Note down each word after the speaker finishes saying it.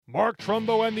Mark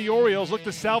Trumbo and the Orioles look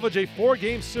to salvage a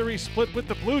 4-game series split with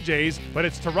the Blue Jays, but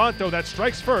it's Toronto that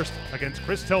strikes first against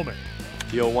Chris Tillman.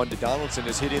 The 0-1 to Donaldson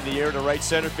is hit in the air to right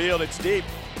center field. It's deep.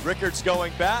 Rickard's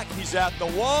going back. He's at the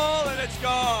wall, and it's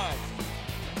gone.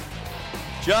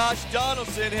 Josh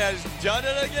Donaldson has done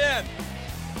it again.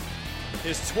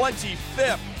 His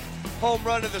 25th home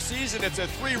run of the season. It's a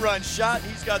 3-run shot.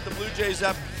 He's got the Blue Jays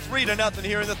up 3-0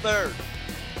 here in the third.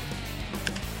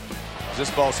 This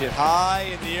ball's hit high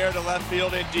in the air to left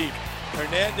field and deep.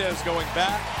 Hernandez going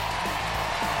back,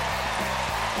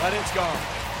 but it's gone.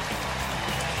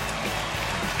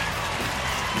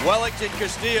 Wellington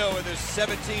Castillo with his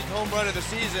 17th home run of the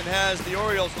season has the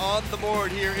Orioles on the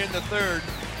board here in the third.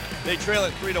 They trail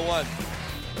it 3-1.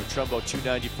 Trumbo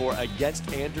 294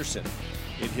 against Anderson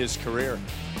in his career.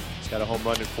 He's got a home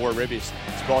run and 4 ribbies.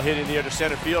 This ball hit in the air to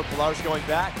center field. Pilar's going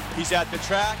back. He's at the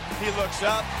track. He looks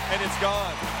up, and it's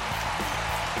gone.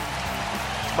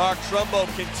 Mark Trumbo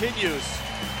continues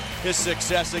his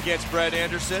success against Brett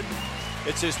Anderson.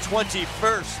 It's his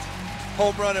 21st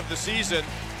home run of the season.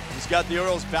 He's got the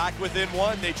Orioles back within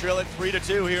 1. They trail it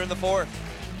 3-2 here in the fourth.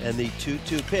 And the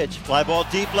 2-2 pitch. Fly ball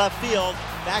deep left field.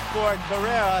 Backboard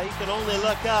Carrera. He can only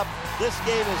look up. This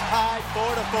game is tied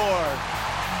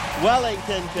 4-4.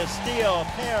 Wellington Castillo, a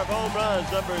pair of home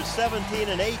runs, numbers 17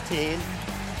 and 18.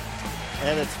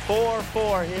 And it's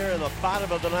 4-4 here in the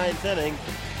bottom of the 9th inning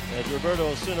as Roberto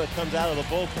Osuna comes out of the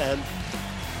bullpen.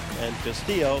 And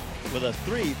Castillo with a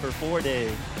 3-for-4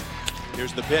 day.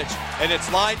 Here's the pitch, and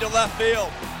it's lined to left field.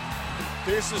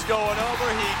 Pierce is going over,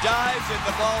 he dives, and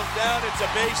the ball's down. It's a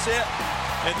base hit,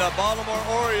 and the Baltimore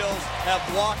Orioles have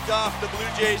walked off the Blue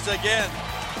Jays again.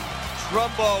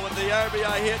 Trumbo with the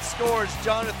RBI hit scores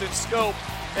Jonathan Scope,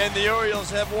 and the Orioles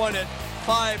have won it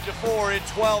 5-4 in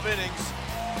 12 innings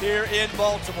here in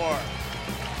Baltimore.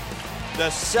 The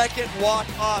second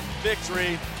walk-off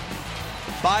victory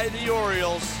by the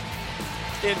Orioles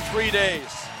in 3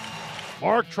 days.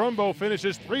 Mark Trumbo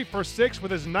finishes 3 for 6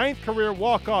 with his 9th career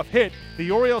walk-off hit.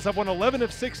 The Orioles have won 11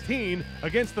 of 16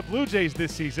 against the Blue Jays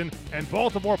this season, and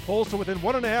Baltimore pulls to within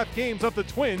 1.5 games of the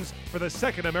Twins for the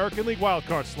second American League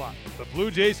wildcard slot. The Blue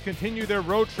Jays continue their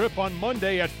road trip on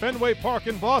Monday at Fenway Park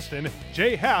in Boston.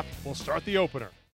 Jay Happ will start the opener.